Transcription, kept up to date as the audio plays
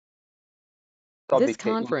This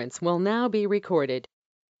topic. conference will now be recorded.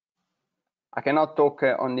 I cannot talk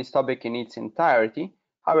on this topic in its entirety.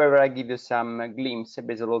 However, I give you some glimpse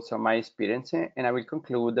based also on my experience, and I will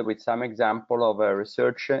conclude with some example of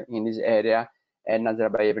research in this area at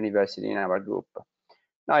Nazarbayev University in our group.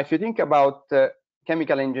 Now, if you think about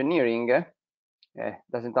chemical engineering,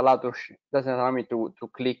 doesn't allow me to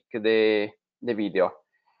click the video.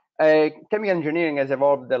 Chemical engineering has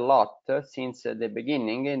evolved a lot since the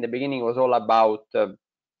beginning. In the beginning, it was all about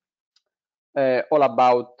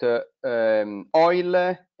oil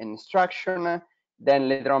and extraction. Then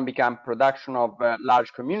later on become production of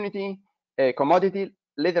large commodity.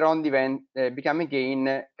 Later on become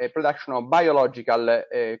again production of biological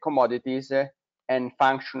commodities and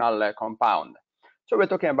functional compound. So we're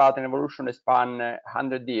talking about an evolution that span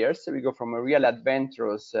 100 years. We go from a really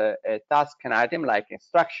adventurous task and item like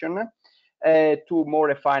extraction to more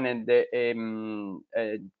refined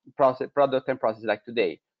product and process like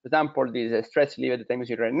today. For example, this stress reliever that I'm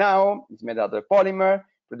using right now is made out of polymer,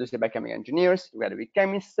 produced by chemical engineers together with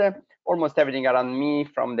chemists. Almost everything around me,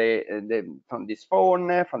 from this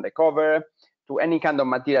phone, from the cover, to any kind of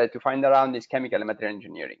material that you find around, is chemical and material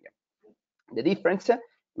engineering. The difference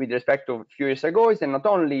with respect to a few years ago is that not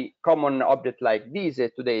only common objects like these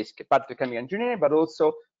today is part of chemical engineering, but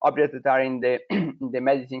also objects that are in the in the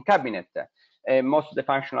medicine cabinet. Most of the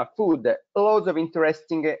functional food, loads of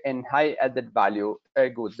interesting and high added value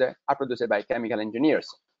goods are produced by chemical engineers.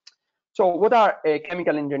 So what are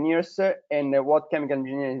chemical engineers and what chemical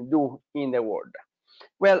engineers do in the world?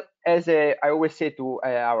 Well, as I always say to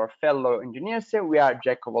our fellow engineers, we are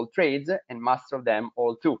jack of all trades and master of them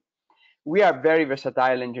all too. We are very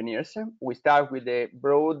versatile engineers. We start with a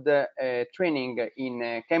broad training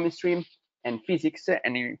in chemistry and physics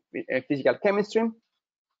and in physical chemistry.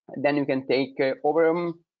 Then you can take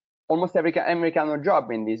over almost every kind of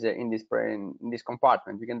job in this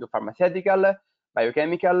compartment. You can do pharmaceutical,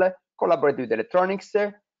 biochemical, collaborate with electronics,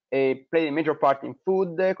 play a major part in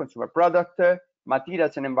food, consumer product,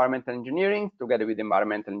 materials and environmental engineering, together with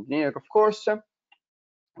environmental engineering, of course.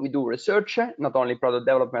 We do research, not only product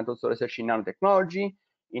development, also research in nanotechnology,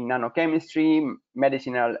 in nanochemistry,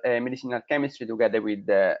 medicinal chemistry, together with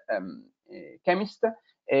chemists,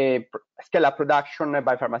 scale-up production,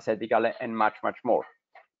 biopharmaceutical, and much more.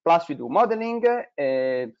 Plus, we do modeling.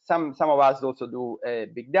 Some of us also do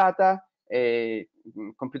big data, interface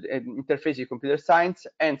with computer science,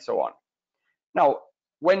 and so on. Now,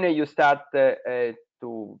 when you start to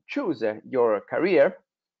choose your career,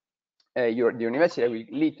 the university that will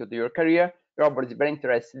lead to your career, Robert is very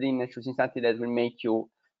interested in choosing something that will make you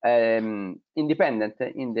independent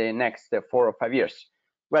in the next 4 or 5 years.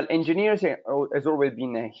 Well, engineers has always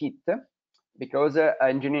been a hit because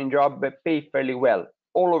engineering jobs pay fairly well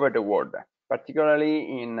all over the world,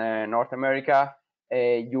 particularly in North America,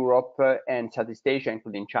 Europe, and Southeast Asia,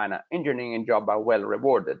 including China. Engineering jobs are well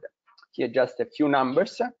rewarded. Here, just a few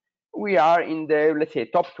numbers. We are in the, let's say,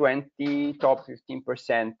 top 20, top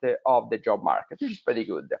 15% of the job market, which is pretty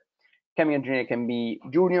good. Chemical engineer can be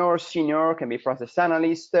junior, senior, can be process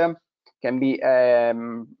analyst, can be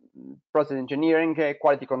process engineering,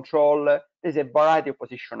 quality control. There's a variety of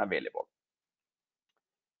positions available.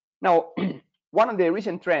 Now, one of the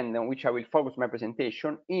recent trends on which I will focus my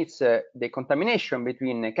presentation is the contamination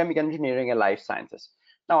between chemical engineering and life sciences.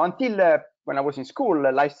 Now, until when I was in school,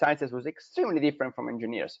 life sciences was extremely different from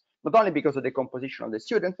engineers, not only because of the composition of the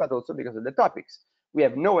students, but also because of the topics. We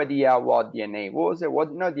have no idea what DNA was,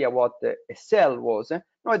 no idea what a cell was,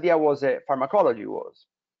 no idea what pharmacology was.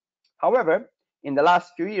 However, in the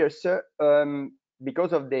last few years,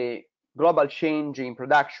 because of the global change in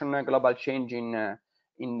production, global change in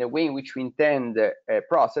the way in which we intend a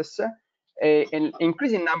process, an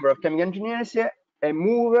increasing number of chemical engineers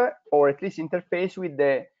move or at least interface with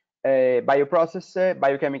the bioprocess,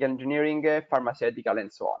 biochemical engineering, pharmaceutical,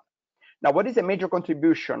 and so on. Now, what is a major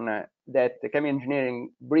contribution that chemical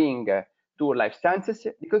engineering bring to life sciences?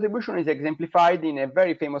 The contribution is exemplified in a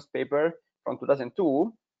very famous paper from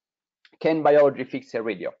 2002, Can Biology Fix a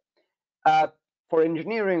Radio? For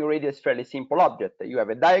engineering, radio is a fairly simple object. You have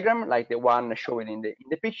a diagram like the one shown in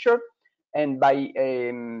the picture, and by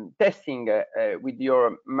testing with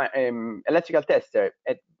your electrical tester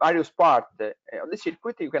at various parts of the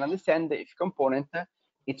circuit, you can understand if component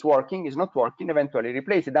it's working, is not working, eventually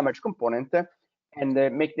replace the damaged component and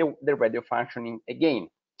make the radio functioning again.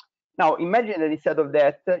 Now, imagine that instead of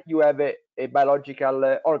that, you have a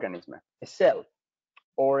biological organism, a cell,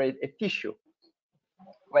 or a tissue.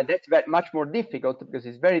 Well, that's much more difficult because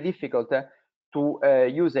it's very difficult to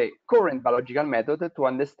use a current biological method to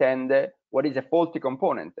understand What is a faulty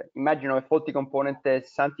component? Imagine a faulty component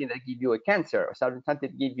as something that gives you a cancer, or something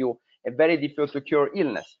that gives you a very difficult to cure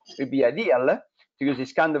illness. It would be ideal to use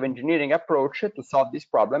this kind of engineering approach to solve this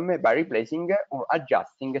problem by replacing or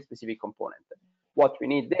adjusting a specific component. What we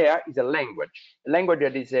need there is a language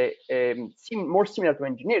that is more similar to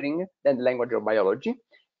engineering than the language of biology,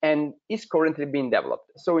 and is currently being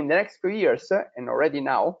developed. So in the next few years, and already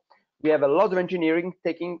now, we have a lot of engineering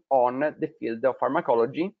taking on the field of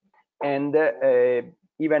pharmacology and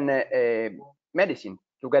even medicine,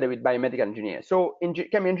 together with biomedical engineering. So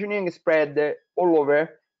chemical engineering is spread all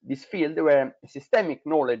over this field, where systemic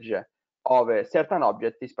knowledge of a certain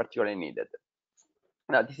object is particularly needed.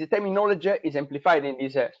 Now, the systemic knowledge is amplified in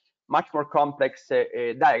this much more complex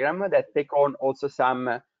diagram that take on also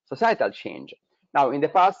some societal change. Now, in the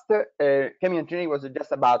past, chemical engineering was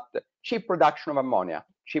just about cheap production of ammonia,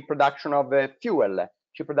 cheap production of fuel,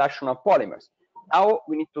 cheap production of polymers. Now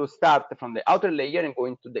we need to start from the outer layer and go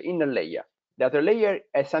into the inner layer. The outer layer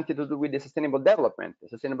has something to do with the sustainable development,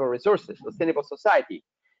 sustainable resources, sustainable society,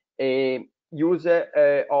 use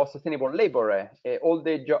of sustainable labor, all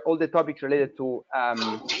the topics related to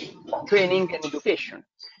training and education.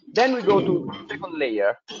 Then we go to the second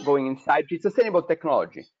layer, going inside to sustainable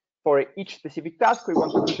technology. For each specific task, we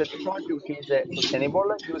want to use a technology which is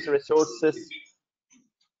sustainable, use resources.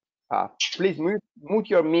 Please mute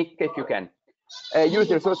your mic if you can. Use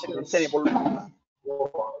resources in a sustainable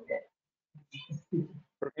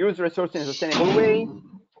use resources in a sustainable way.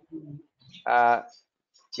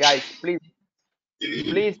 Guys,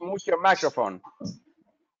 please mute your microphone.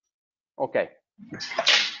 Okay.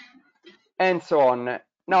 And so on.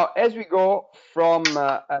 Now, as we go from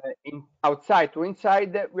outside to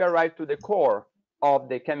inside, we arrive to the core of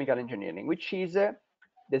the chemical engineering, which is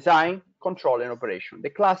design, control, and operation, the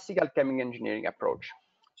classical chemical engineering approach.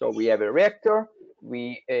 So we have a reactor,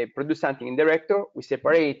 we produce something in the reactor, we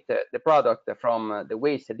separate the product from the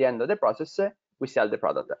waste at the end of the process, we sell the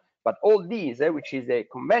product. But all these, which is a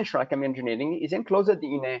conventional chemical engineering, is enclosed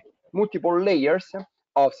in multiple layers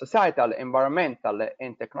of societal, environmental,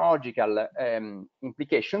 and technological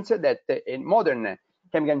implications that modern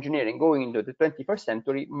chemical engineering going into the 21st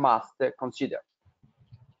century must consider.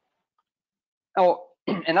 Now,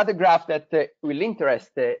 another graph that will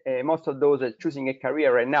interest most of those choosing a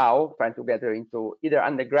career right now, trying to get into either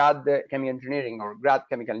undergrad chemical engineering or grad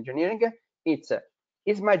chemical engineering, it's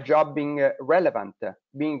is my job being relevant,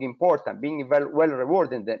 being important, being well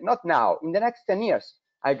rewarded? Not now, in the next 10 years.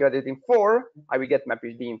 I graduate in 4, I will get my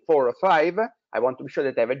PhD in 4 or 5. I want to be sure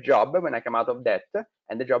that I have a job when I come out of that,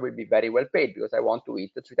 and the job will be very well paid because I want to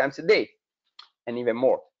eat 3 times a day and even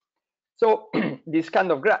more. So this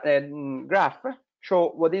kind of graph show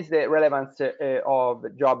what is the relevance of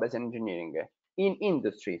job as engineering in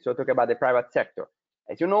industry. So talk about the private sector.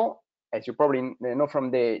 As you probably know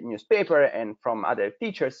from the newspaper and from other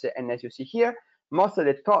teachers, and as you see here, most of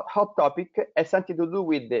the hot topic has something to do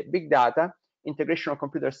with the big data, integration of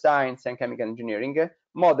computer science and chemical engineering,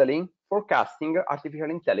 modeling, forecasting,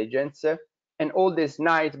 artificial intelligence, and all these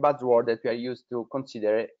nice buzzwords that we are used to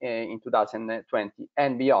consider in 2020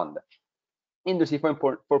 and beyond. Industry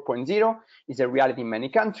 4.0 is a reality in many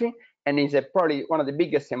countries and is probably one of the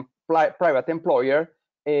biggest private employer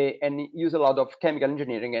and use a lot of chemical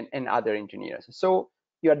engineering and other engineers. So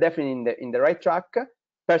you are definitely in the right track.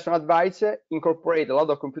 Personal advice, incorporate a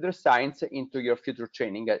lot of computer science into your future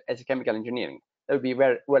training as a chemical engineering. That will be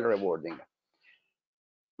very well rewarding.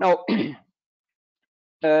 Now,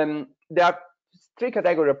 there are 3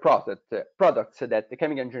 categories of products that the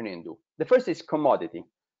chemical engineering do. The first is commodity,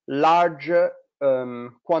 large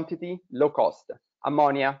quantity, low cost,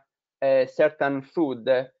 ammonia, certain food,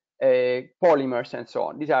 polymers, and so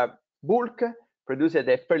on. These are bulk, produced at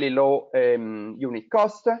a fairly low unit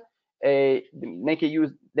cost. They make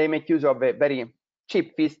use of a very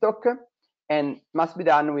cheap feedstock and must be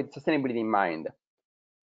done with sustainability in mind.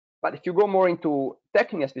 But if you go more into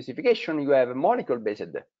technical specification, you have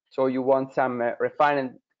molecule-based. So you want some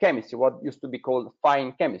refined chemistry, what used to be called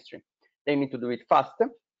fine chemistry. They need to do it fast,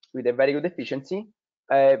 with a very good efficiency,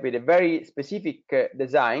 with a very specific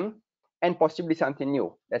design, and possibly something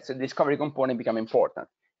new. That's the discovery component become important.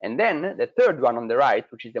 And then the third one on the right,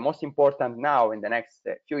 which is the most important now in the next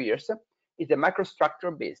few years, is the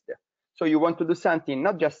microstructure based. So you want to do something,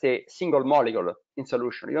 not just a single molecule in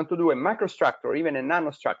solution. You want to do a microstructure, even a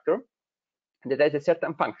nanostructure that has a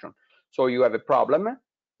certain function. So you have a problem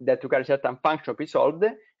that requires a certain function to be solved,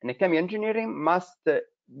 and the chemical engineering must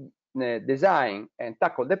design and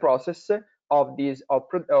tackle the process of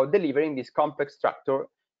delivering this complex structure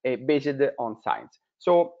based on science.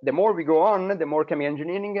 So the more we go on, the more chemical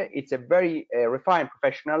engineering, it's a very refined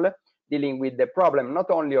professional dealing with the problem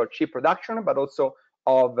not only of chip production, but also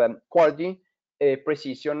of quality,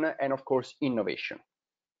 precision, and of course, innovation.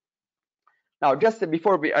 Now, just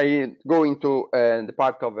before I go into the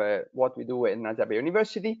part of what we do in Azerbaijan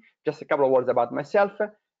University, just a couple of words about myself.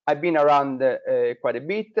 I've been around quite a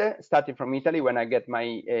bit, starting from Italy when I get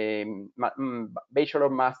my bachelor,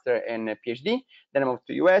 master, and PhD. Then I moved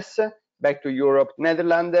to US, back to Europe,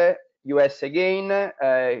 Netherlands, US again,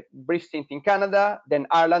 brief stint in Canada, then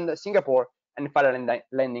Ireland, Singapore, and finally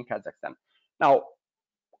landing Kazakhstan. Now,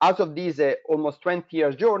 out of this almost 20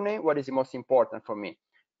 years journey, what is the most important for me?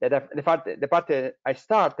 That the part I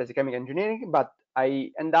start as a chemical engineering, but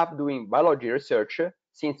I end up doing biology research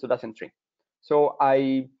since 2003. So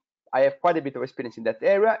I have quite a bit of experience in that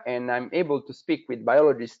area, and I'm able to speak with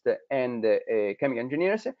biologists and chemical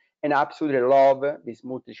engineers, and I absolutely love this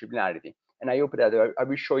multidisciplinarity. And I hope that I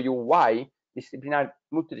will show you why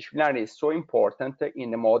multidisciplinarity is so important in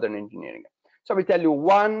the modern engineering. So I will tell you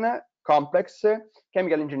one complex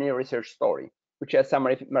chemical engineering research story, which has some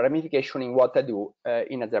ramification in what I do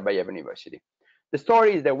in Azerbaijan University. The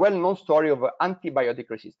story is the well-known story of antibiotic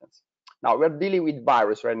resistance. Now, we're dealing with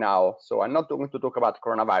virus right now, so I'm not going to talk about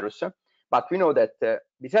coronavirus, but we know that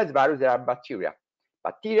besides virus, there are bacteria.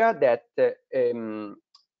 Bacteria that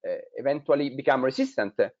eventually become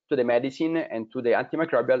resistant to the medicine and to the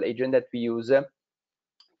antimicrobial agent that we use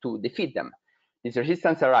to defeat them. This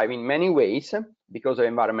resistance arrives in many ways because of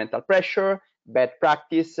environmental pressure, bad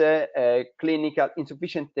practice,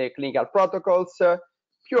 insufficient clinical protocols,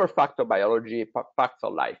 pure fact of biology, facts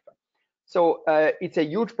of life. So it's a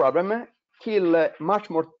huge problem, kill much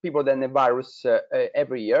more people than the virus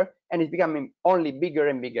every year, and it's becoming only bigger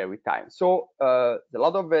and bigger with time. So there's a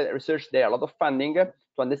lot of research there, a lot of funding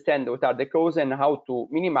to understand what are the causes and how to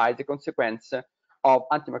minimize the consequence of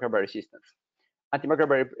antimicrobial resistance.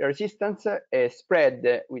 Antimicrobial resistance is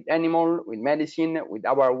spread with animal, with medicine, with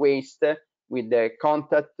our waste, with the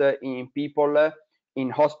contact in people, in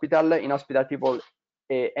hospital. In hospital, people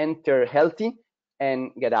enter healthy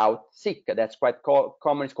and get out sick. That's quite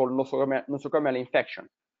common. It's called nosocomial infection.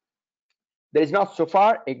 There is not so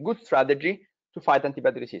far a good strategy to fight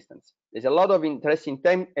antibiotic resistance. There's a lot of interesting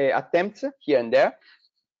attempts here and there,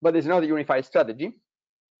 but there's not a unified strategy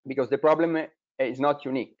because the problem is not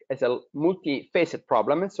unique. It's a multi-facet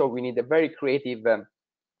problem, so we need a very creative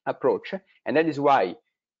approach, and that is why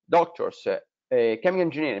doctors, chemical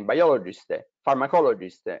engineering, biologists,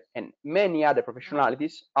 pharmacologists, and many other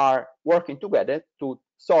professionalities are working together to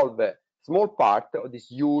solve a small part of this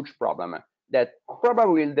huge problem that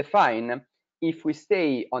probably will define if we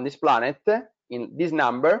stay on this planet in this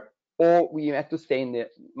number or we have to stay in the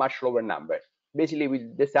much lower number. Basically, we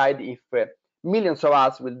decide if millions of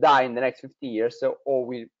us will die in the next 50 years or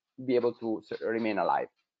we'll be able to remain alive.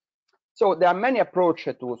 So there are many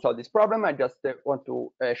approaches to solve this problem. I just want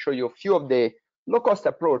to show you a few of the low-cost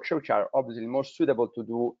approaches, which are obviously more suitable to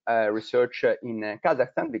do research in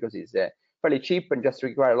Kazakhstan because it's fairly cheap and just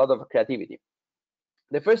require a lot of creativity.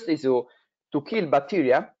 The first is to kill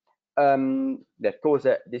bacteria that cause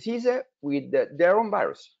disease with their own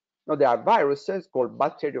virus. Now, there are viruses called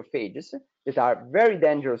bacteriophages that are very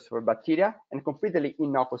dangerous for bacteria and completely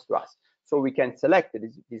innocuous to us. So we can select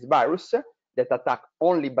this virus that attack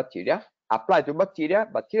only bacteria, apply to bacteria,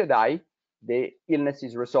 bacteria die, the illness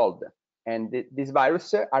is resolved. And these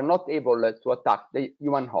viruses are not able to attack the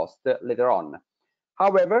human host later on.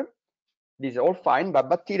 However, this is all fine, but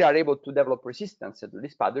bacteria are able to develop resistance to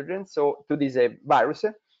this pathogen, so to this virus.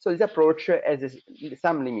 So this approach has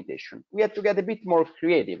some limitation. We have to get a bit more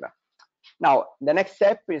creative. Now, the next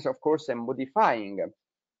step is, of course, modifying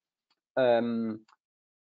the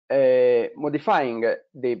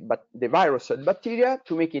virus of bacteria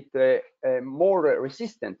to make it more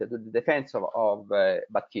resistant to the defense of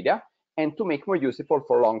bacteria and to make more useful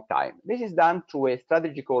for a long time. This is done through a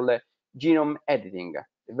strategy called genome editing,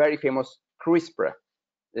 the very famous CRISPR.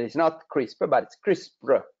 It's not CRISPR, but it's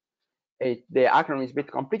CRISPR. The acronym is a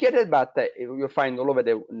bit complicated, but you'll find all over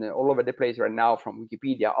the place right now from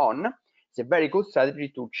Wikipedia on. It's a very good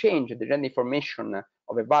strategy to change the genetic information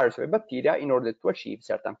of a virus or a bacteria in order to achieve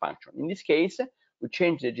certain function. In this case, we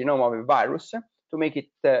change the genome of a virus to make it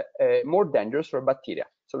more dangerous for bacteria,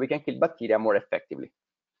 so we can kill bacteria more effectively.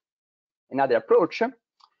 Another approach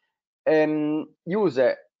use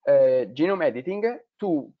genome editing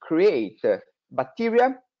to create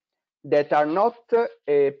bacteria that are not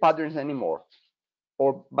pathogens anymore,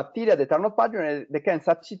 or bacteria that are not pathogens that can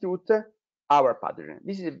substitute our pathogen.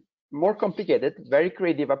 This is a more complicated, very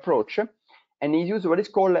creative approach, and it uses what is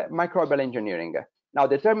called microbial engineering. Now,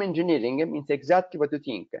 the term engineering means exactly what you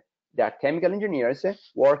think. There are chemical engineers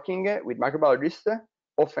working with microbiologists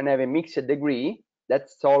often have a mixed degree that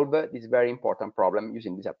solve this very important problem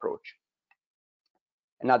using this approach.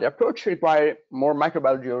 Another approach requires more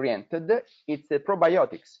microbiology oriented. It's the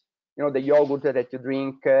probiotics. You know, the yogurt that you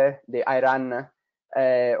drink, the iron,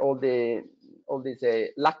 all these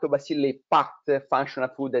lactobacilli packed functional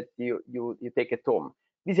food that you take at home.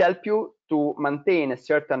 These help you to maintain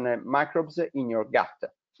certain microbes in your gut,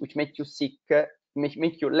 which make you sick,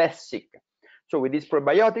 make you less sick. So with these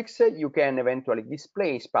probiotics, you can eventually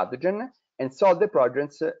displace pathogen and solve the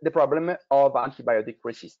problem of antibiotic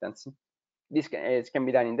resistance. This can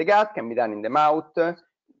be done in the gut, can be done in the mouth,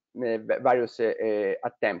 various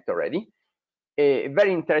attempts already. A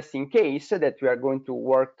very interesting case that we are going to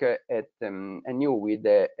work at NU with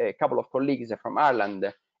a couple of colleagues from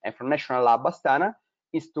Ireland and from National Lab Astana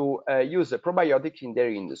is to use probiotics in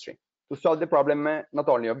dairy industry to solve the problem not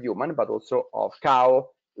only of human but also of cow,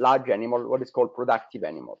 large animal, what is called productive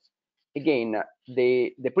animals. Again,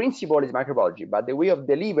 the principle is microbiology, but the way of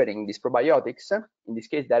delivering these probiotics, in this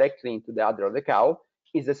case directly into the udder of the cow,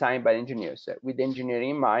 is designed by engineers with engineering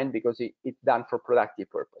in mind because it's done for productive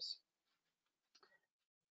purpose.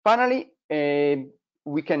 Finally,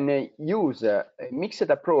 we can use a mixed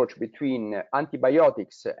approach between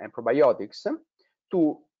antibiotics and probiotics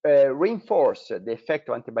to reinforce the effect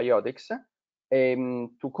of antibiotics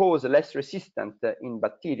to cause less resistance in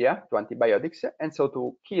bacteria to antibiotics, and so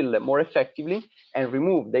to kill more effectively and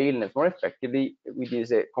remove the illness more effectively with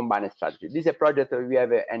this combined strategy. This is a project that we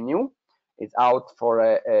have NU. It's out for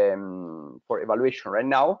evaluation right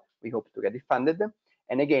now. We hope to get it funded.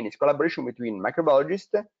 And again, it's collaboration between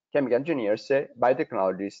microbiologists, chemical engineers,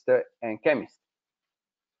 biotechnologists, and chemists.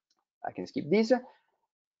 I can skip this.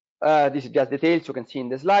 This is just details you can see in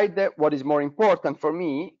the slide. What is more important for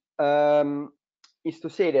me is to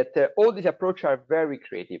say that all these approaches are very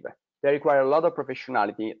creative. They require a lot of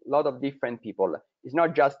professionality, a lot of different people. It's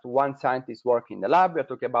not just one scientist working in the lab. We're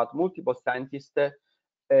talking about multiple scientists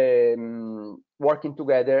working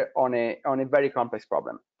together on a very complex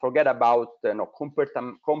problem. Forget about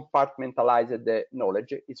compartmentalized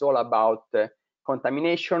knowledge. It's all about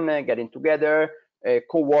contamination, getting together,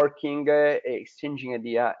 co-working, exchanging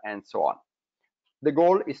idea, and so on. The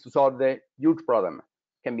goal is to solve the huge problem.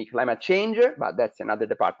 Can be climate change, but that's another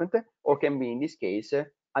department, or can be, in this case,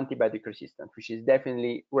 antibiotic resistance, which is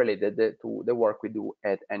definitely related to the work we do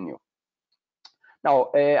at NU.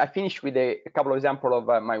 Now, I finished with a couple of examples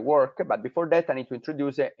of my work, but before that, I need to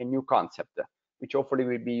introduce a new concept, which hopefully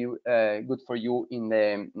will be good for you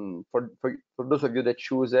for those of you that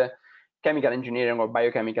choose chemical engineering or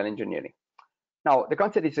biochemical engineering. Now, the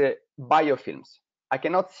concept is biofilms. I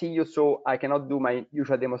cannot see you, so I cannot do my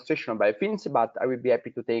usual demonstration of biofilms, but I will be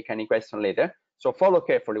happy to take any question later. So follow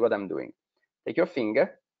carefully what I'm doing. Take your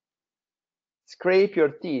finger, scrape your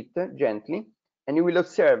teeth gently, and you will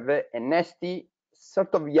observe a nasty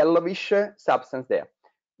sort of yellowish substance there.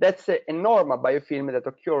 That's a normal biofilm that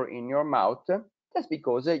occurs in your mouth. That's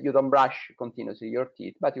because you don't brush continuously your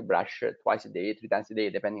teeth, but you brush twice a day, 3 times a day,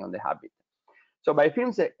 depending on the habit. So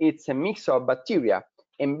biofilms, it's a mix of bacteria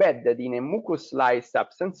embedded in a mucus-like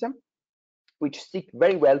substance, which stick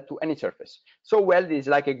very well to any surface. So well, it is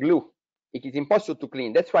like a glue. It is impossible to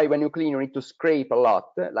clean. That's why when you clean, you need to scrape a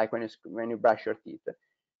lot, like when you brush your teeth.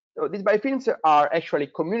 So these biofilms are actually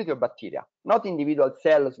a community of bacteria, not individual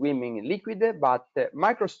cells swimming in liquid, but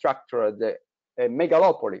microstructured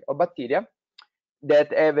megalopoly of bacteria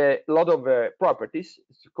that have a lot of properties,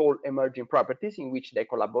 it's called emerging properties, in which they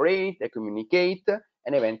collaborate, they communicate,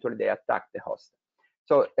 and eventually they attack the host.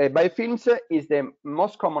 So biofilms is the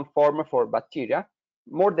most common form for bacteria.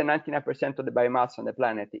 More than 99% of the biomass on the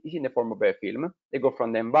planet is in the form of biofilm. They go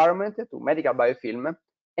from the environment to medical biofilm,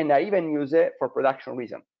 and are even used for production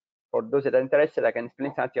reasons. For those that are interested, I can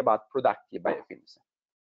explain something about productive biofilms.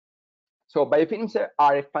 So biofilms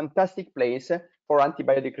are a fantastic place for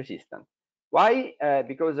antibiotic resistance. Why?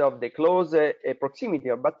 Because of the close proximity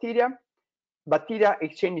of bacteria. Bacteria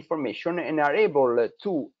exchange information and are able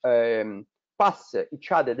to pass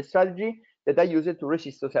each other the strategy that are used to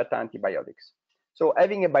resist to certain antibiotics. So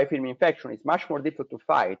having a biofilm infection is much more difficult to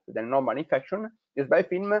fight than a normal infection, because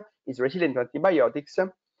biofilm is resilient to antibiotics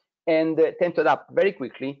and tend to adapt very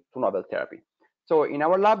quickly to novel therapy. So in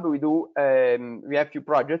our lab, we have a few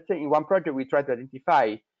projects. In one project, we try to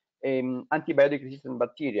identify antibiotic resistant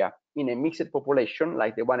bacteria in a mixed population,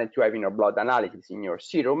 like the one that you have in your blood analysis in your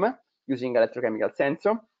serum, using electrochemical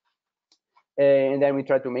sensor. And then we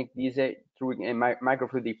try to make this through a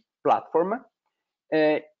microfluidic platform.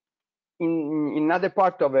 In another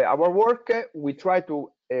part of our work, we try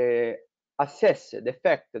to assess the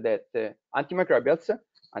fact that antimicrobials,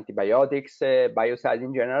 antibiotics, biocides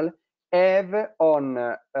in general, have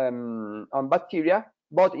on bacteria,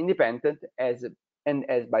 both independent and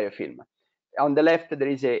as biofilm. On the left, there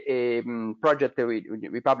is a project that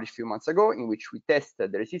we published a few months ago in which we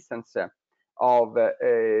tested the resistance of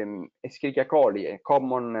Escherichia coli, a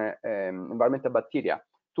common environmental bacteria,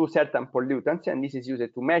 to certain pollutants, and this is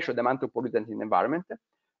used to measure the amount of pollutants in the environment.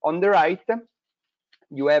 On the right,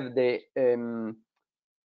 you have the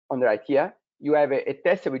on the right here, you have a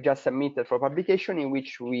test that we just submitted for publication in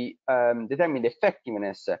which we determine the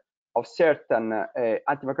effectiveness of certain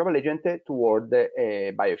antimicrobial agent toward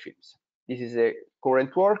biofilms. This is a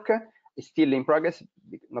current work. It's still in progress,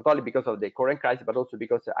 not only because of the current crisis, but also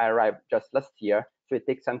because I arrived just last year, so it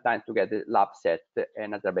takes some time to get the lab set at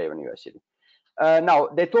Nazarbayev University. Now,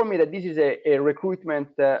 they told me that this is a recruitment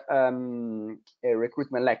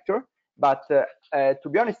lecture, but to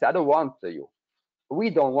be honest, I don't want you. We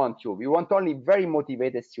don't want you. We want only very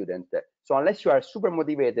motivated students. So unless you are super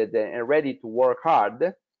motivated and ready to work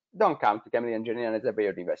hard, don't come to chemical engineering at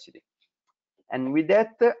Nazarbayev University. And with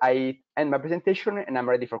that, I end my presentation and I'm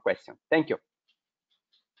ready for questions. Thank you.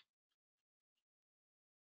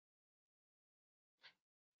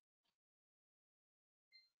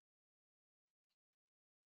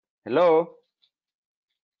 Hello?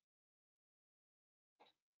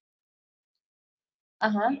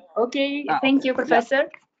 Okay, thank you, Professor.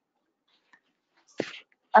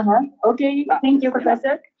 Yeah. Okay, thank you,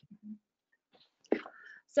 Professor.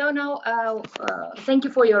 So now, thank you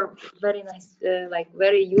for your very nice,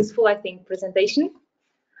 very useful, I think, presentation.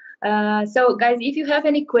 So guys, if you have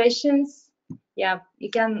any questions, yeah, you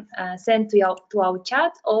can send to our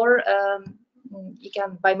chat, or you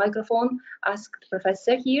can by microphone ask the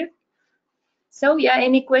professor here. So yeah,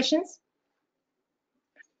 any questions?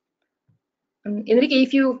 Enrico,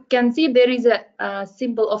 if you can see, there is a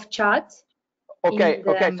symbol of chat. Okay,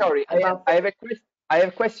 okay, sorry. I have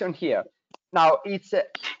a question here. Now, it's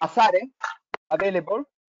Asare available?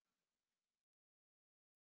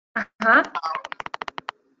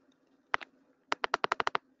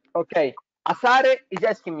 Okay, Asare is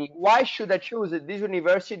asking me, why should I choose this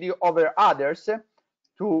university over others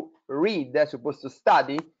to read, as opposed to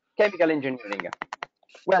study, chemical engineering?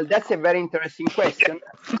 Well, that's a very interesting question.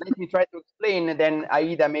 Let me try to explain, then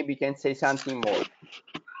Aida maybe can say something more.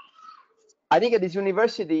 I think this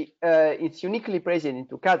university is uniquely present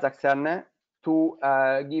into Kazakhstan to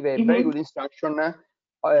give a very good instruction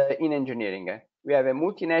in engineering. We have a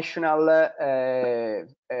multinational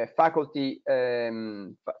faculty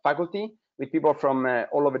with people from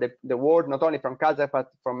all over the world, not only from Kazakhstan,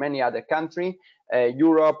 but from many other countries,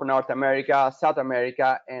 Europe, North America, South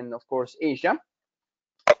America, and of course, Asia.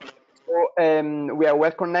 So we are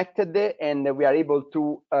well connected, and we are able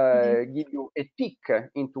to give you a peek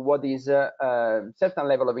into what is a certain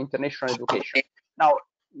level of international education. Now,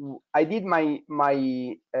 I did my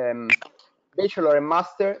bachelor and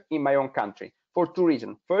master in my own country for two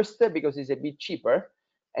reasons. First, because it's a bit cheaper,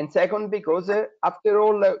 and second, because after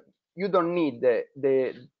all, you don't need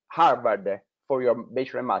the Harvard for your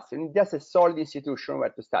bachelor and master. It's just a solid institution where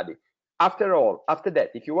to study. After all, after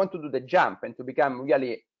that, if you want to do the jump and to become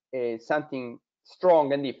really something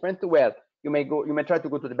strong and different, well, you may try to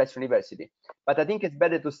go to the best university. But I think it's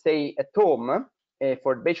better to stay at home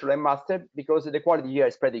for bachelor and master, because the quality here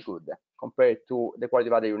is pretty good compared to the quality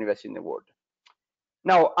of other universities in the world.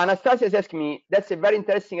 Now, Anastasia is asking me, that's a very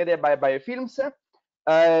interesting idea about biofilms.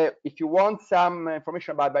 If you want some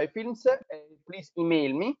information about biofilms, please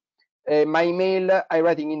email me. My email I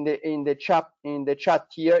writing in the chat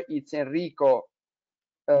here. It's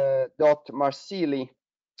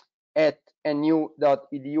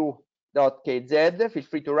enrico.marsili@nu.edu.kz. Feel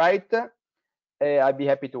free to write. I'd be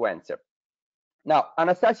happy to answer. Now,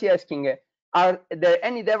 Anastasia asking, are there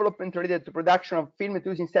any development related to production of film to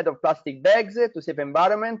use instead of plastic bags to save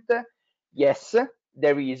environment? Yes,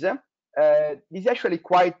 there is. This is actually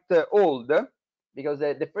quite old, because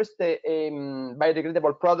the first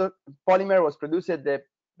biodegradable polymer was produced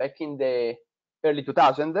back in the early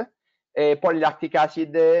 2000s, polylactic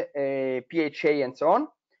acid, PHA, and so on.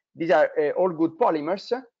 These are all good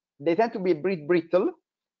polymers. They tend to be a bit brittle,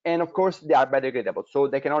 and of course they are biodegradable, so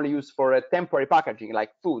they can only use for a temporary packaging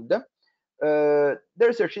like food. The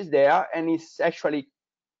research is there, and it's actually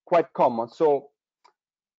quite common. So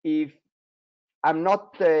if I'm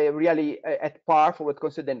not really at par for what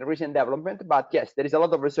considered recent development, but yes, there is a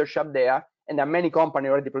lot of research up there, and there are many companies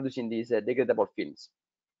already producing these degradable films.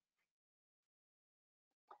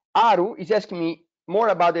 Aru is asking me more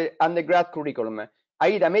about the undergrad curriculum.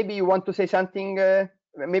 Aida, maybe you want to say something,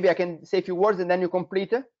 maybe I can say a few words and then you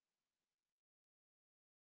complete.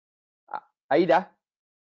 Aida?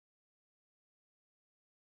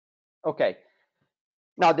 Okay.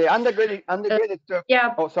 Now the undergraduate.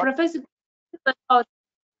 Yeah, Oh, sorry. Professor.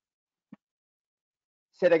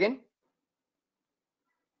 Say it again.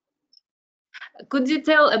 Could you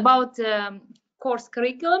tell about course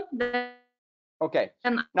curriculum? Okay.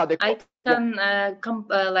 Then Now I can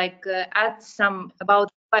add some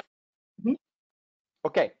about.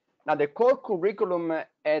 Okay. Now the core curriculum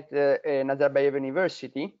at Nazarbayev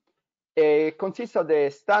University consists of the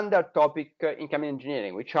standard topic in chemical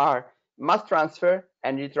engineering, which are mass transfer,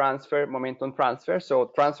 energy transfer, momentum transfer,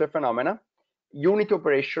 so transfer phenomena, unit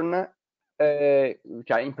operation,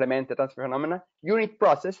 which are implement the transfer phenomena, unit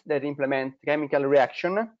process that implement chemical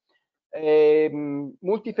reaction,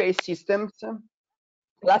 multi-phase systems,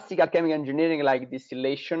 classical chemical engineering like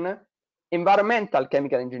distillation, environmental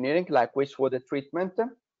chemical engineering like wastewater treatment,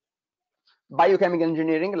 biochemical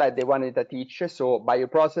engineering like the one that I teach, so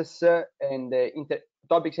bioprocess and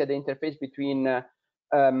topics at the interface between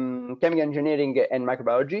chemical engineering and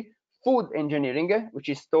microbiology, food engineering, which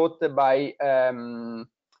is taught by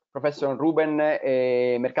Professor Ruben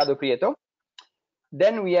Mercado Prieto.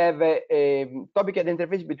 Then we have a topic at the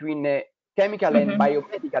interface between chemical and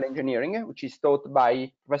biomedical engineering, which is taught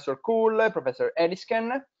by Professor Kuhl, Professor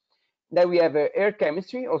Elisken. Then we have air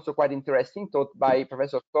chemistry, also quite interesting, taught by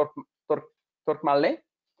Professor Torkmalle.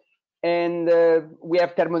 And we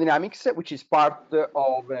have thermodynamics, which is part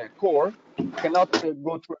of core. You cannot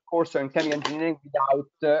go through a course on chemical engineering without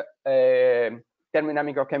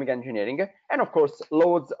thermodynamic or chemical engineering. And of course,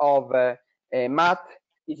 loads of math,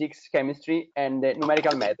 physics, chemistry, and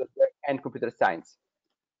numerical method and computer science.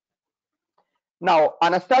 Now,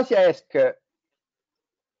 Anastasia asked,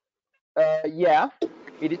 yeah,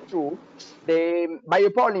 it is true. The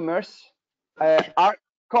biopolymers are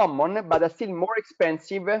common, but are still more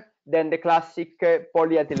expensive than the classic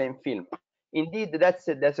polyethylene film. Indeed, that's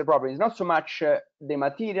a problem. It's not so much the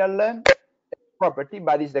material property,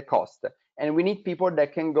 but it's the cost. And we need people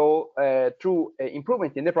that can go through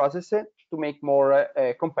improvement in the process to make more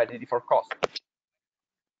competitive for cost.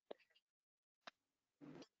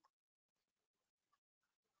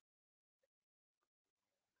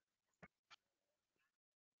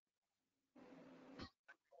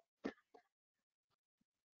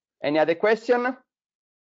 Any other question?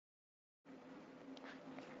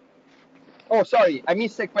 Oh, sorry, I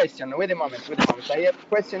missed a question. Wait a moment. I have a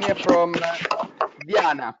question here from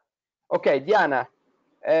Diana. Okay, Diana,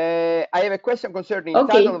 I have a question concerning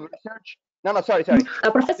title of research. No, sorry.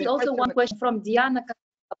 Professor, also one question from Diana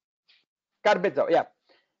Carbezzo, yeah.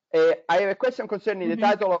 I have a question concerning the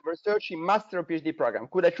title of research in master or PhD program.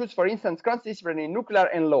 Could I choose, for instance, cross-disciplinary nuclear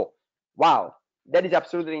and law? Wow, that is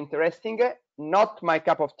absolutely interesting. Not my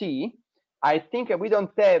cup of tea. I think we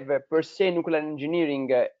don't have per se nuclear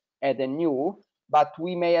engineering at the new, but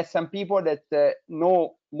we may have some people that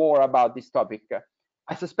know more about this topic.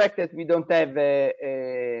 I suspect that we don't have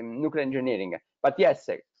nuclear engineering, but yes,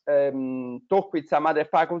 talk with some other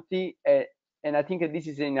faculty, and I think this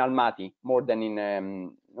is in Almaty more than in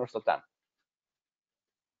Nur Sultan.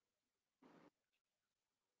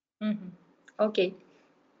 Okay.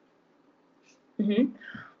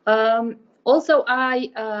 Also,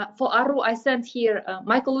 for Aru, I sent here.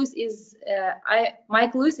 Michael Lewis is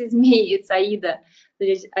Michael Lewis is me. It's Aida.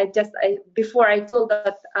 Before I told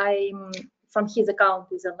that I'm from his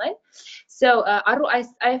account is online. So Aru, I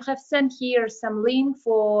have sent here some link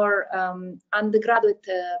for undergraduate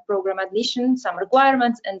program admission, some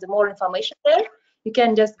requirements, and more information there. You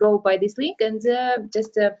can just go by this link and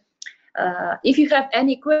if you have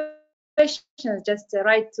any questions, just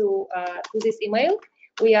write to this email.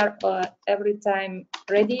 We are every time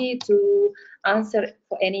ready to answer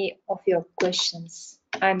for any of your questions.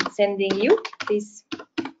 I'm sending you this.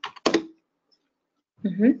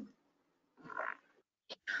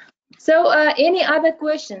 So any other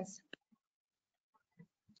questions?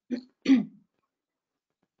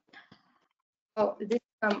 Oh, this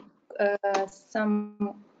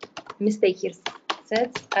some mistake here.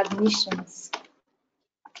 Says admissions.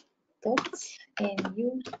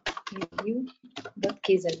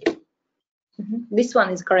 .nu.kz. This one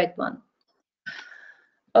is correct one.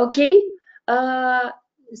 Okay.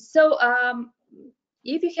 So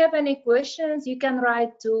if you have any questions, you can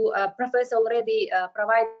write to Professor already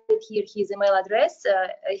provided here his email address.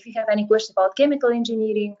 If you have any questions about chemical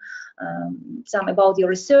engineering, some about your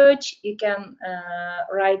research, you can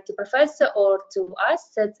write to Professor or to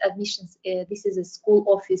us. That's admissions. This is a school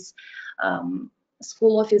office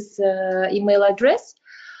email address.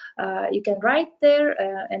 You can write there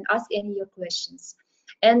and ask any of your questions.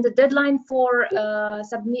 And the deadline for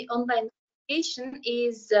submit online application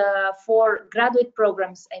is for graduate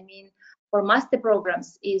programs. I mean, for master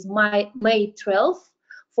programs is May 12th,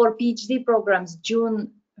 for PhD programs June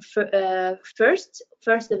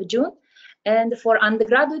 1st of June, and for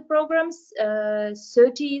undergraduate programs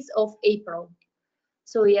 30th of April.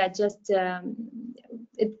 So yeah, just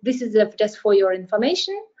this is just for your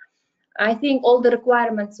information. I think all the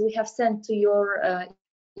requirements we have sent to your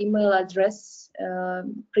email address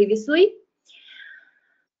previously.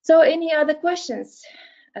 So any other questions?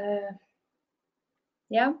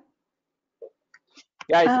 Yeah.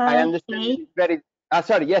 Guys, I understand Okay. it's very.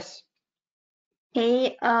 Sorry. Yes.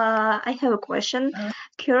 Hey, I have a question.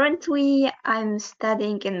 Currently, I'm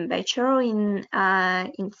studying in bachelor in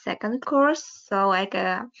second course. So like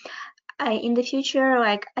in the future,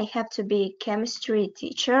 like I have to be chemistry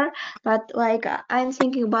teacher, but like I'm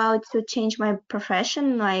thinking about to change my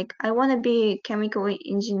profession. Like I want to be chemical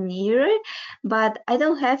engineer, but I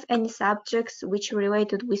don't have any subjects which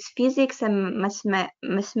related with physics and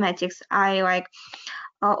mathematics. I like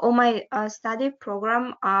all my study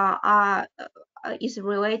program is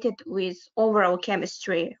related with overall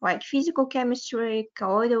chemistry, like physical chemistry,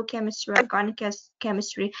 colloidal chemistry, organic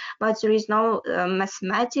chemistry, but there is no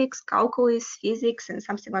mathematics, calculus, physics, and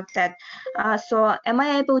something like that. So am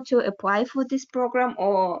I able to apply for this program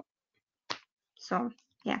or so?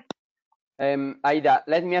 Yeah. Aida,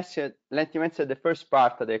 let me answer the first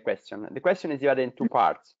part of the question. The question is divided in two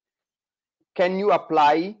parts. Can you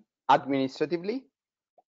apply administratively?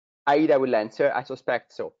 Aida will answer. I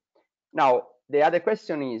suspect so. Now, the other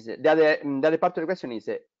question is, the other part of the question is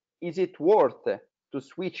it worth to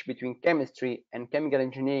switch between chemistry and chemical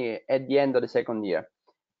engineering at the end of the second year?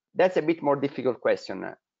 That's a bit more difficult question.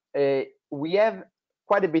 We have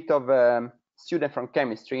quite a bit of students from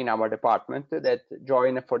chemistry in our department that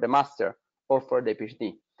join for the master or for the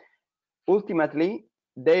PhD. Ultimately,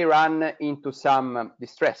 they run into some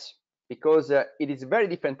distress because it is a very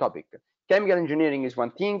different topic. Chemical engineering is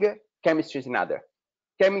one thing, chemistry is another.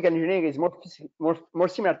 Chemical engineering is more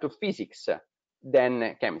similar to physics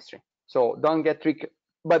than chemistry. So don't get tricked,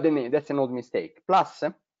 but that's an old mistake. Plus,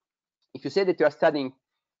 if you say that you are studying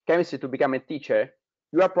chemistry to become a teacher,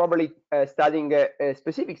 you are probably studying a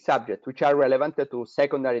specific subject which are relevant to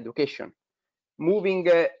secondary education. Moving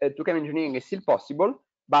to chemical engineering is still possible,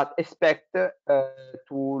 but expect to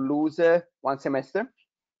lose one semester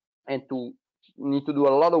and to need to do a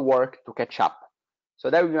lot of work to catch up. So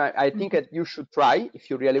that would be I think that you should try if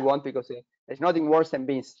you really want, because there's nothing worse than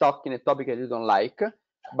being stuck in a topic that you don't like,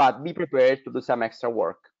 but be prepared to do some extra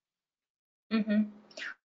work.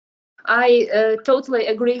 I totally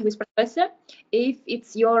agree with Professor. If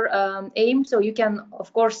it's your aim, so you can,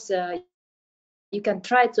 of course, you can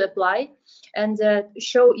try to apply and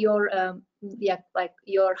show your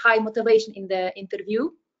your high motivation in the interview.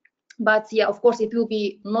 But yeah, of course, it will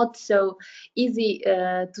be not so easy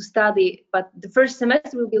to study, but the first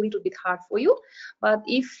semester will be a little bit hard for you. But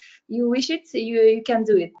if you wish it, you can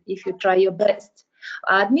do it if you try your best.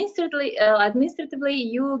 Administratively,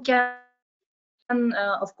 you can,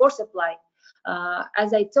 of course, apply.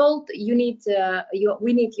 As I told, you need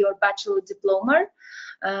we need your bachelor diploma,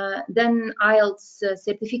 then IELTS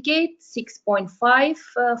certificate 6.5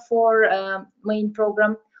 for main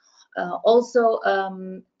program. Also,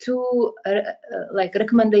 two like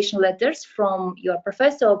recommendation letters from your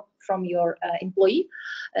professor, from your employee,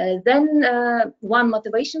 then one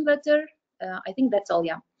motivation letter. I think that's all.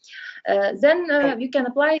 Yeah. Then you can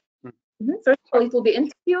apply. First of all, it will be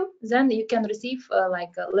interview. Then you can receive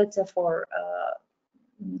like a letter for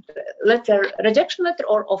rejection letter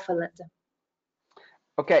or offer letter.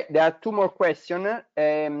 Okay, there are two more questions.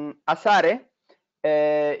 Asare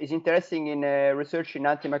is interested in research in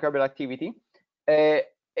antimicrobial activity.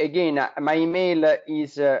 Again, my email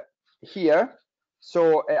is here.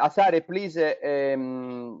 So Asare, please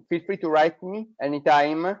feel free to write me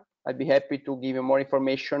anytime. I'd be happy to give you more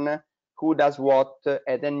information, who does what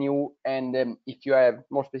at NU, and if you have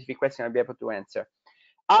more specific questions, I'll be able to answer.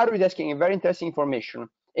 Aru is asking a very interesting question.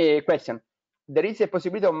 There is a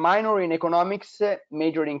possibility of minor in economics,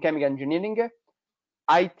 major in chemical engineering.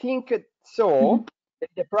 I think so.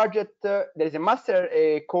 The project, there is a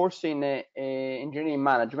master course in engineering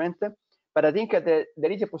management, but I think that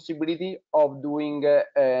there is a possibility of doing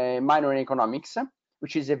a minor in economics,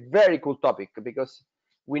 which is a very cool topic because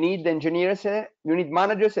we need engineers, you need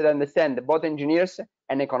managers that understand both engineers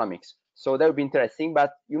and economics. So that would be interesting,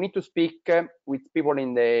 but you need to speak with people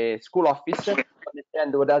in the school office to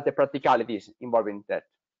understand what are the practicalities involved in that.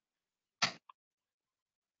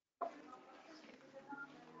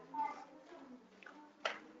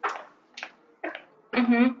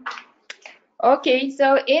 Okay,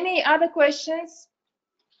 so any other questions?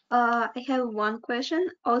 I have one question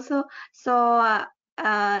also. So,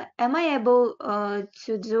 am I able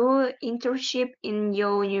to do internship in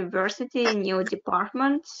your university, in your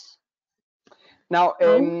department? Now,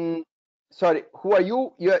 No? sorry, who are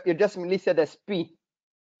you? You're just listed as P.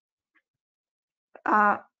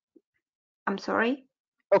 I'm sorry.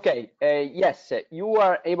 Okay, yes, you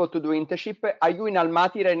are able to do internship. Are you in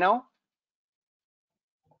Almaty right now?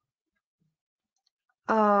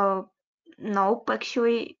 Nope.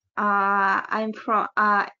 Actually, I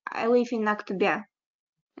live in Aktobe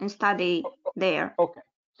and study there. Okay,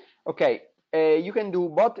 okay. You can do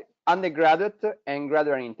both undergraduate and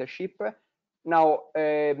graduate internship. Now,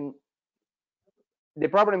 the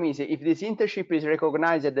problem is if this internship is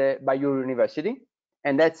recognized by your university,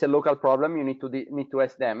 and that's a local problem, you need to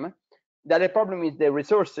ask them. The other problem is the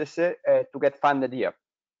resources to get funded here.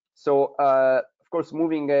 So of course,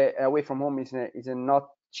 moving away from home is not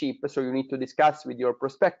cheap. So you need to discuss with your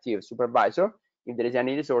prospective supervisor if there is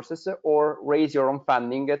any resources, or raise your own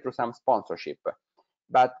funding through some sponsorship.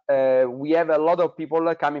 But we have a lot of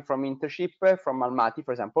people coming from internship from Almaty,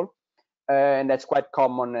 for example, and that's quite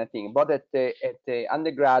common thing, both at the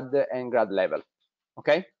undergrad and grad level.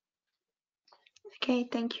 Okay. Okay,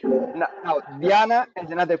 thank you. Now, Diana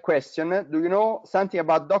has another question. Do you know something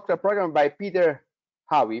about doctoral program by Peter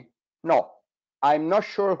Howie? No, I'm not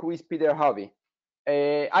sure who is Peter Howie.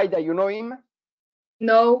 Ida, you know him?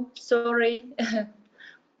 No, sorry.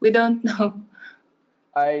 We don't know.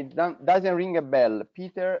 Doesn't ring a bell.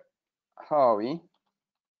 Peter Howie.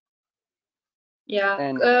 Yeah.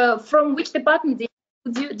 And From which department?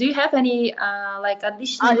 Do you have any like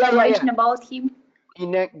additional information about him?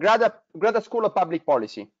 In grad school of public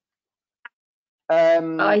policy.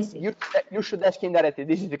 I see. You should ask him directly.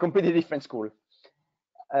 This is a completely different school.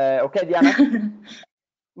 Okay, Diana.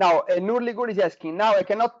 Now, Nurligul is asking, now I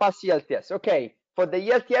cannot pass ELTS. Okay, for the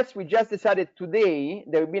ELTS, we just decided today,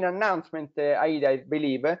 there will be an announcement, Aida, I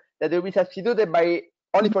believe, that it will be substituted by,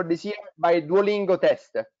 only for this year, by Duolingo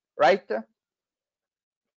test, right?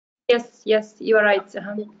 Yes, you are right. So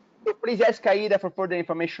please ask Aida for further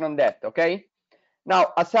information on that, okay?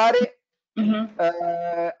 Now, Asare,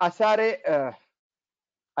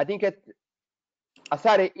 I think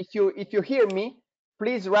Asare, if you hear me,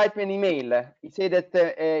 please write me an email. He said that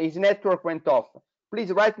his network went off.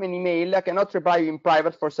 Please write me an email. I cannot reply you in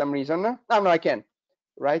private for some reason. No, I can.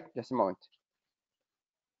 Right? Just a moment.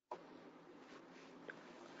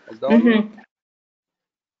 Hold on.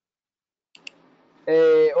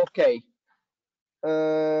 Okay.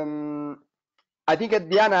 I think,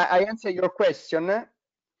 Diana, I answered your question.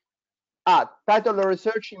 Title of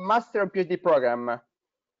research in master and PhD program.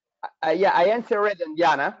 Yeah, I answered already,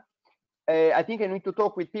 Diana. I think I need to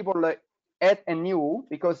talk with people at NU,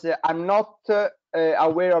 because I'm not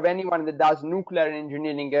aware of anyone that does nuclear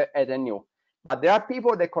engineering at NU. But there are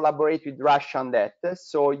people that collaborate with Russia on that,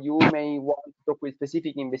 so you may want to talk with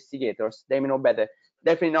specific investigators. They may know better.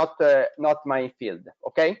 Definitely not my field.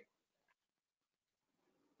 Okay.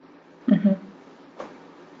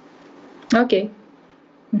 Okay.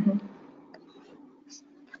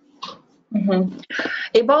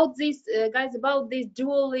 About this, guys, about this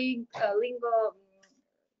Duolingo,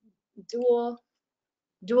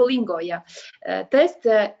 yeah, test.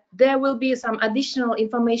 There will be some additional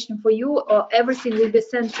information for you, or everything will be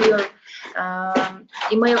sent to your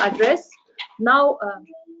email address. Now,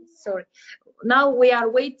 sorry. Now we are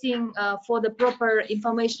waiting for the proper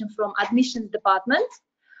information from admissions department.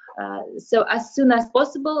 So as soon as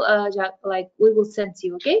possible, like we will send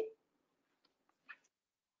you. Okay.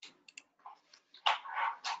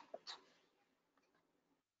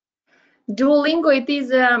 Duolingo, it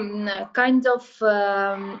is kind of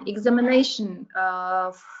examination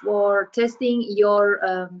for testing your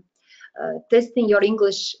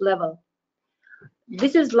English level.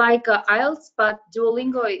 This is like IELTS, but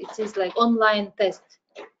Duolingo, it is like online test.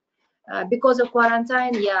 Because of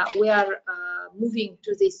quarantine, yeah, we are moving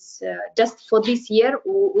to this. Just for this year,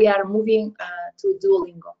 we are moving to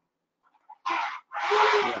Duolingo.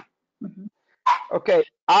 Yeah. Okay,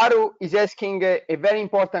 Aru is asking a very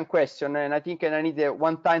important question, and I think I need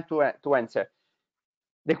one time to answer.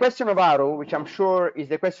 The question of Aru, which I'm sure is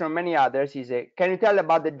the question of many others, is can you tell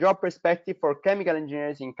about the job perspective for chemical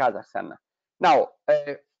engineers in Kazakhstan? Now,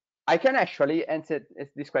 I can actually answer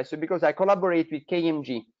this question because I collaborate with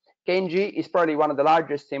KMG. KMG is probably one of the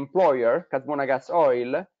largest employer, Kazmuna Gas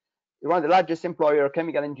Oil, one of the largest employer of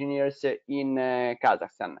chemical engineers in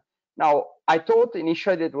Kazakhstan. Now, I thought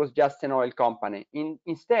initially that it was just an oil company.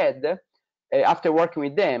 Instead, after working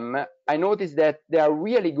with them, I noticed that they are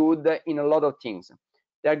really good in a lot of things.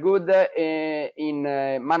 They're good in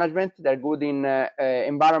management. They're good in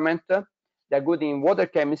environment. They're good in water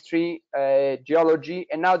chemistry, geology,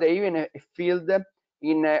 and now they're even a field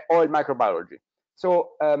in oil microbiology.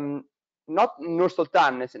 So not Nur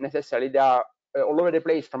Sultan necessarily. They are all over the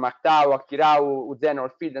place, from Aktau, Akirau, Uzen, or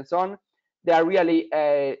Field, and so on. They are really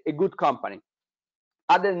a good company.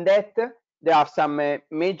 Other than that, there are some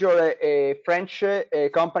major French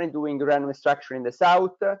companies doing uranium extraction in the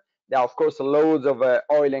south. There are, of course, loads of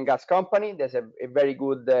oil and gas company. There's a very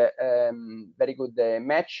good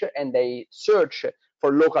match, and they search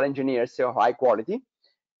for local engineers of high quality.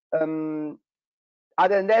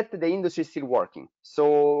 Other than that, the industry is still working,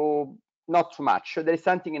 so not too much. There is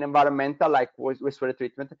something in environmental, like wastewater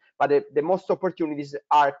treatment, but the most opportunities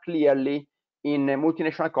are clearly in a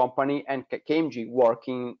multinational company and KMG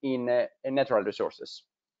working in natural resources.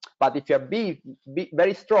 But if you're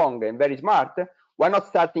very strong and very smart, why not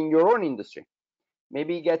starting your own industry?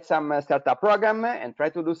 Maybe get some startup program and try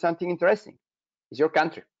to do something interesting. It's your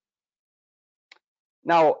country.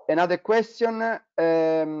 Now, another question,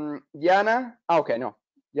 Diana. Okay, no,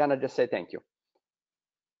 Diana just said thank you.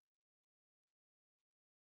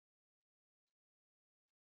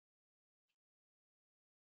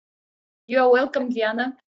 You are welcome,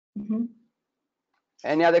 Diana.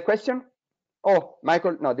 Any other question? Oh,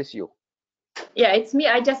 Michael, no, this is you. Yeah, it's me.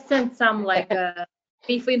 I just sent some like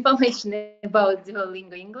brief information about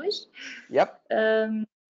Duolingo English. Yep.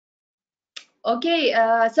 Okay,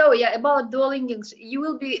 so yeah, about Duolingo, you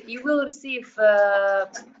will receive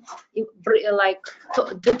like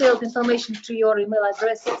detailed information to your email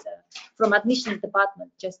addresses from admissions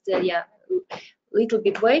department. Just yeah, little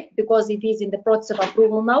bit wait, because it is in the process of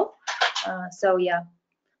approval now. So yeah,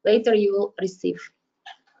 later you will receive.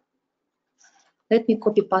 Let me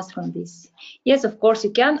copy paste from this. Yes, of course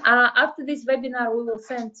you can. After this webinar, we will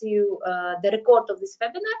send to you the record of this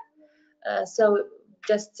webinar. So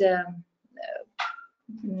just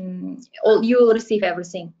you will receive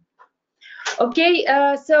everything. Okay,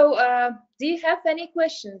 so do you have any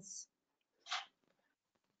questions?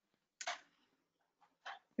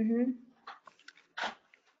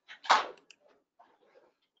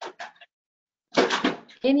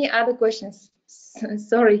 Any other questions?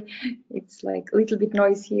 Sorry, it's like a little bit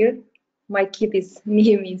noise here. My kid is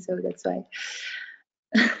near me, so that's why.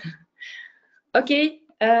 Okay,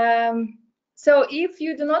 so if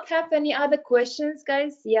you do not have any other questions,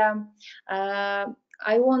 guys, yeah,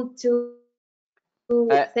 I want to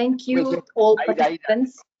thank you all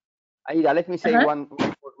participants. Aida, let me say one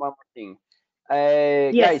more thing.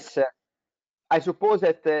 Yes. Guys, I suppose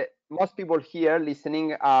that most people here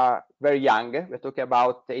listening are very young. We're talking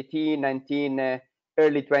about 18, 19,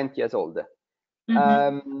 early 20 years old.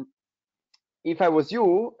 If I was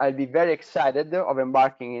you, I'd be very excited of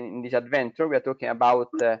embarking in this adventure. We are talking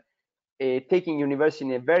about taking university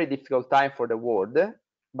in a very difficult time for the world,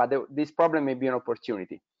 but this problem may be an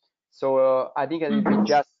opportunity. So I think it will be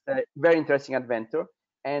just a very interesting adventure.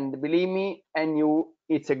 And believe me, and you,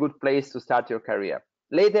 it's a good place to start your career.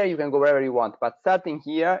 Later, you can go wherever you want, but starting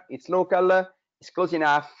here, it's local, it's close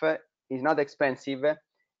enough, it's not expensive.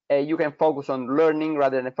 You can focus on learning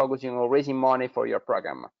rather than focusing on raising money for your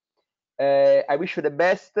program. I wish you the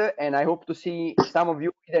best, and I hope to see some of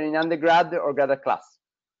you either in undergrad or graduate class.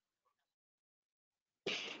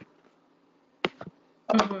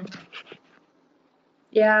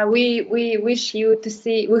 Yeah, we wish you to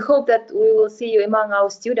see. We hope that we will see you among our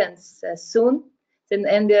students soon,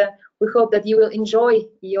 and we hope that you will enjoy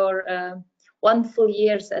your wonderful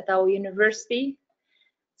years at our university.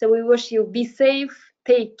 So we wish you be safe,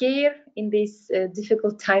 take care in this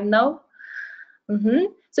difficult time now.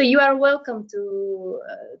 So you are welcome to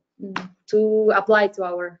apply to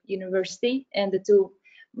our university and to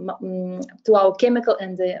our chemical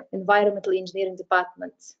and environmental engineering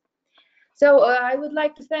departments. So I would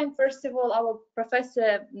like to thank, first of all, our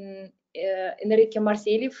professor Enrico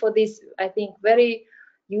Marsili for this, I think, very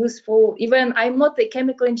useful. Even I'm not a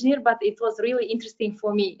chemical engineer, but it was really interesting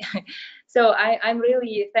for me. So I'm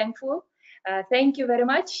really thankful. Thank you very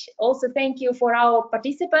much. Also, thank you for our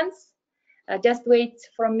participants. Just wait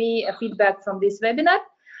from me a feedback from this webinar.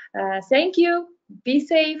 Thank you. Be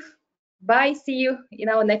safe. Bye. See you in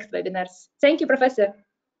our next webinars. Thank you, Professor.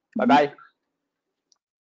 Bye-bye.